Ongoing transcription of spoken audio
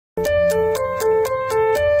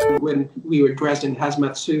when we were dressed in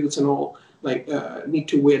hazmat suits and all, like need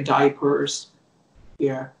to wear diapers.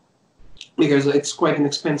 Yeah, because it's quite an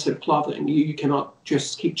expensive clothing. You cannot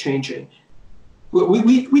just keep changing.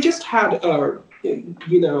 We just had a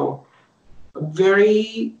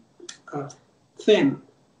very thin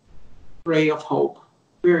ray of hope,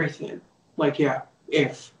 very thin. Like, yeah,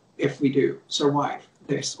 if we do survive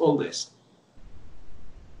all this.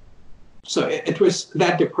 So it was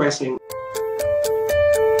that depressing.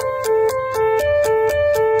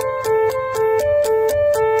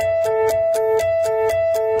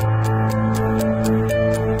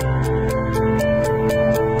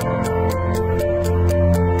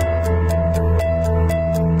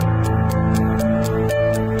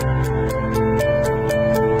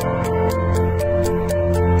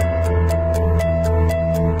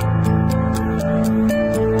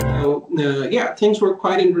 Yeah, things were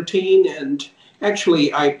quite in routine, and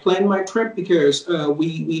actually I planned my trip because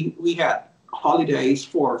we had holidays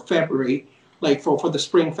for February, like for the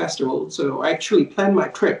Spring Festival. So I actually planned my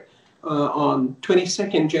trip on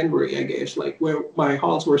 22nd January, I guess, like where my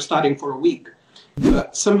halls were starting for a week.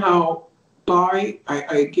 But somehow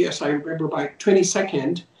I guess I remember by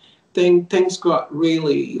 22nd, things got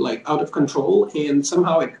really like out of control, and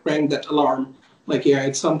somehow it rang that alarm, like, yeah,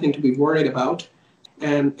 it's something to be worried about.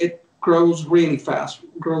 And it grows really fast.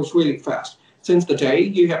 Since the day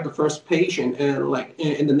you have the first patient, and like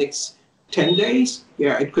in the next 10 days,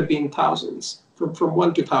 yeah, it could be in thousands, from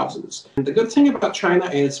 1 to thousands. And the good thing about China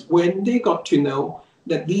is when they got to know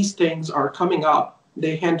that these things are coming up,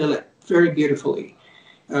 they handle it very beautifully.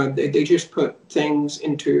 They just put things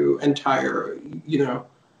into entire,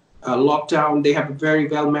 lockdown. They have very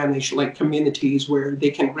well managed like communities where they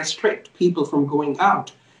can restrict people from going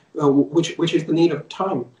out, which is the need of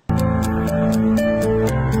time.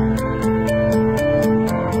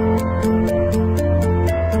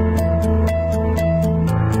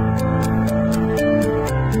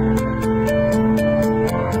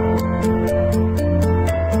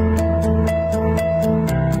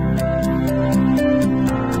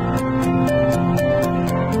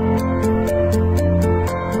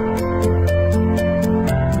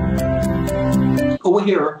 Over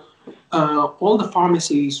here, all the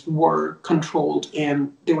pharmacies were controlled,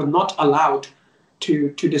 and they were not allowed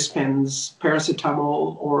to dispense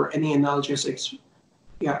paracetamol or any analgesics.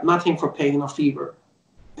 Yeah, nothing for pain or fever.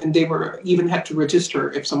 And they were even had to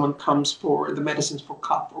register if someone comes for the medicines for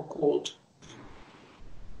cough or cold.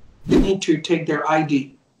 They need to take their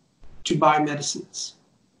ID to buy medicines.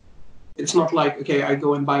 It's not like, okay, I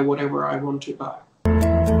go and buy whatever I want to buy.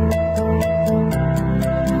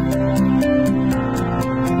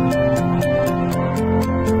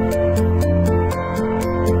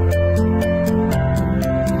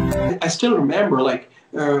 I still remember,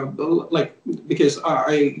 because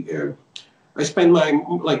I spent my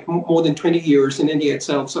more than 20 years in India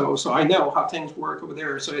itself, so I know how things work over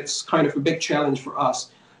there. So it's kind of a big challenge for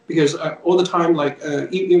us, because all the time,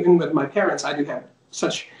 even with my parents, I do have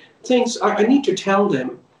such things. I need to tell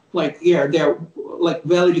them, they're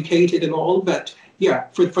well educated and all, but yeah,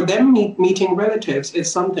 for them meeting relatives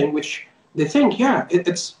is something which they think,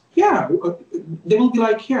 they will be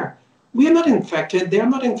like, yeah, we are not infected, they are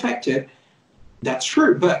not infected. That's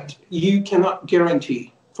true, but you cannot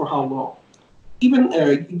guarantee for how long. Even,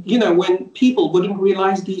 when people wouldn't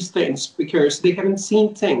realize these things because they haven't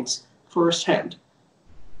seen things firsthand.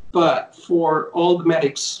 But for all the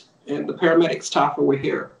medics and the paramedic staff over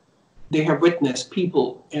here, they have witnessed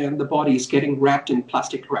people and the bodies getting wrapped in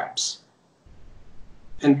plastic wraps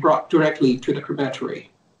and brought directly to the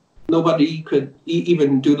crematory. Nobody could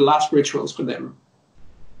even do the last rituals for them.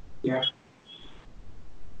 Yeah.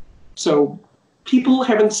 So people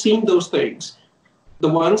haven't seen those things. The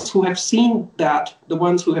ones who have seen that, the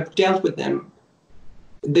ones who have dealt with them,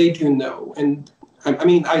 they do know. And I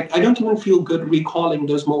mean, I don't even feel good recalling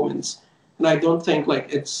those moments. And I don't think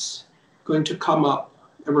it's going to come up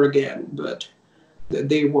ever again, but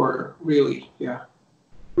they were really,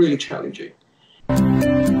 really challenging.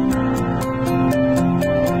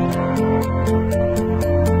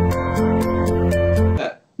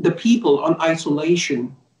 The people on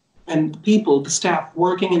isolation and the staff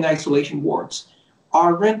working in isolation wards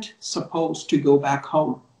aren't supposed to go back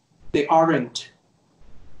home. They aren't.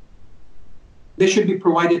 They should be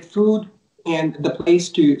provided food and the place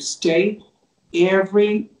to stay,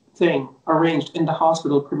 everything arranged in the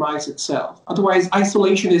hospital premise itself. Otherwise,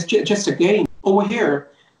 isolation is just a game. Over here,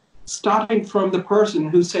 starting from the person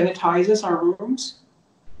who sanitizes our rooms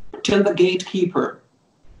till the gatekeeper,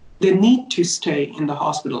 they need to stay in the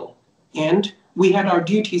hospital. And we had our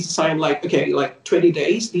duties assigned 20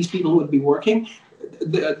 days, these people would be working.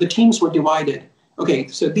 the teams were divided. Okay,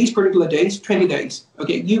 so these particular days, 20 days,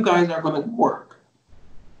 okay, you guys are going to work.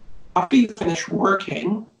 After you finish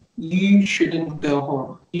working, you shouldn't go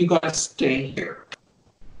home. You got to stay here.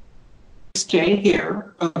 Stay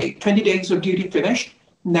here. Okay, 20 days of duty finished.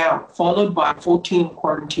 Now, followed by 14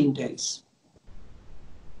 quarantine days.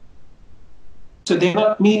 So they're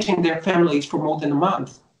not meeting their families for more than a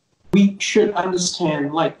month. We should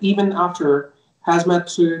understand, like, even after hazmat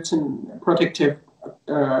suits and protective,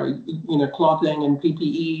 clothing and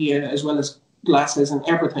PPE, as well as glasses and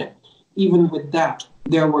everything, even with that,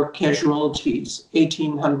 there were casualties,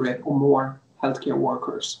 1,800 or more healthcare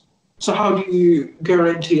workers. So how do you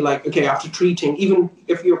guarantee, like, okay, after treating, even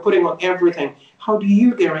if you're putting on everything, how do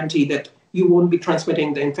you guarantee that you won't be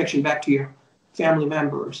transmitting the infection back to your family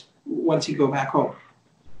members once you go back home?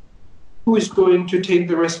 Who is going to take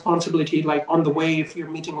the responsibility, like, on the way if you're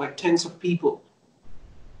meeting, like, tens of people?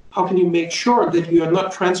 How can you make sure that you are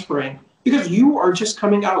not transferring? Because you are just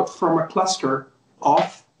coming out from a cluster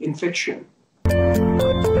of infection.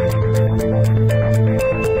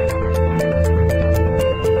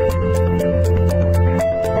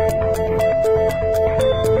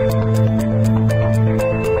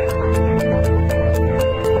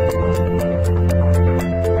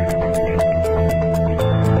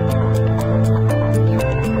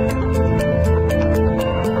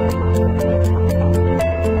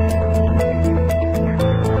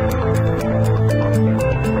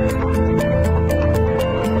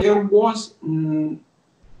 Was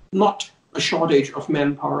not a shortage of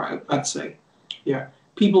manpower, I'd say. Yeah,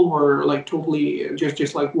 people were like totally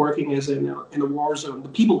just like working as in a war zone. The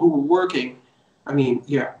people who were working, I mean,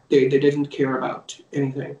 yeah, they didn't care about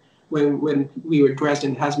anything. When we were dressed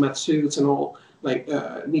in hazmat suits and all, like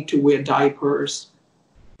need to wear diapers,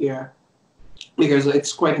 yeah, because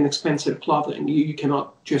it's quite an expensive clothing. You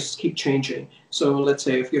cannot just keep changing. So let's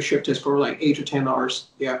say if your shift is for like 8 or 10 hours,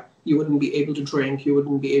 yeah, you wouldn't be able to drink, you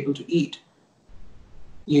wouldn't be able to eat.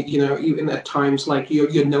 You know, even at times, like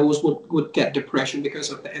your nose would get depression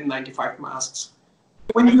because of the N95 masks.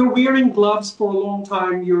 When you're wearing gloves for a long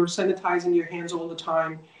time, you're sanitizing your hands all the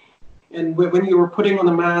time. And when you're putting on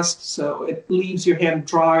a mask, so it leaves your hand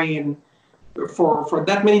dry and for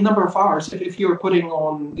that many number of hours, if you're putting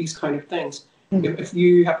on these kind of things. If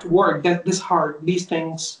you have to work this hard, these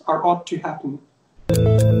things are ought to happen.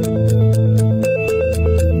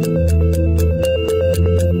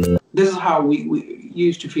 This is how we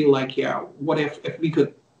used to feel like, yeah, what if we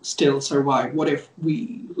could still survive? What if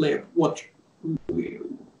we live? What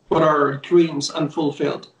are our dreams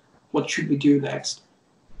unfulfilled? What should we do next?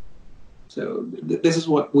 So this is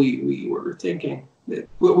what we were thinking.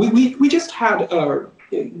 We just had a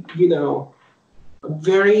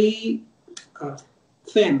very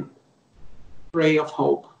thin ray of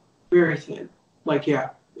hope, very thin. Like,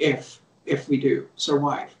 yeah, if we do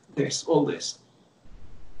survive all this.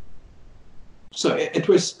 So it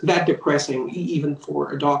was that depressing, even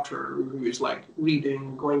for a doctor who is like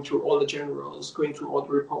reading, going through all the generals, going through all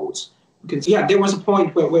the reports. Because yeah, there was a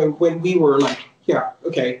point when we were like, yeah,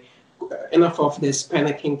 okay, enough of this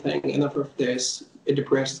panicking thing, enough of this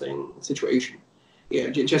depressing situation. Yeah,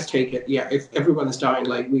 just take it. Yeah, if everyone is dying,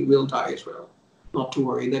 like we will die as well. Not to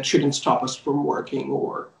worry. That shouldn't stop us from working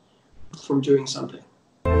or from doing something.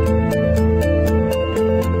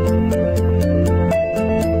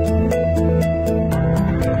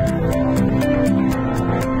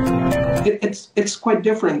 It's quite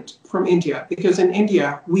different from India, because in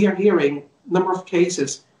India we are hearing number of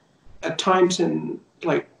cases at times in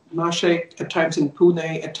like Nashik, at times in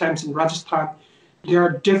Pune, at times in Rajasthan. There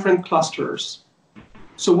are different clusters.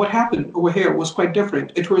 So what happened over here was quite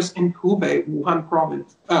different. It was in Hubei,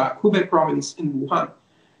 Hubei province in Wuhan.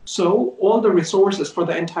 So all the resources for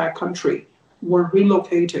the entire country were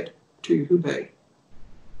relocated to Hubei.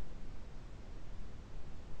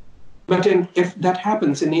 But if that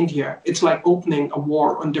happens in India, it's like opening a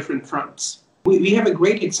war on different fronts. We have a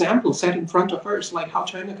great example set in front of us, like how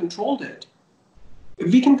China controlled it.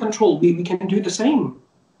 If we can control, we can do the same.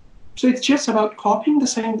 So it's just about copying the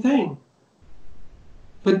same thing.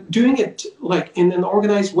 But doing it like in an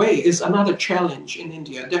organized way is another challenge in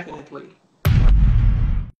India, definitely.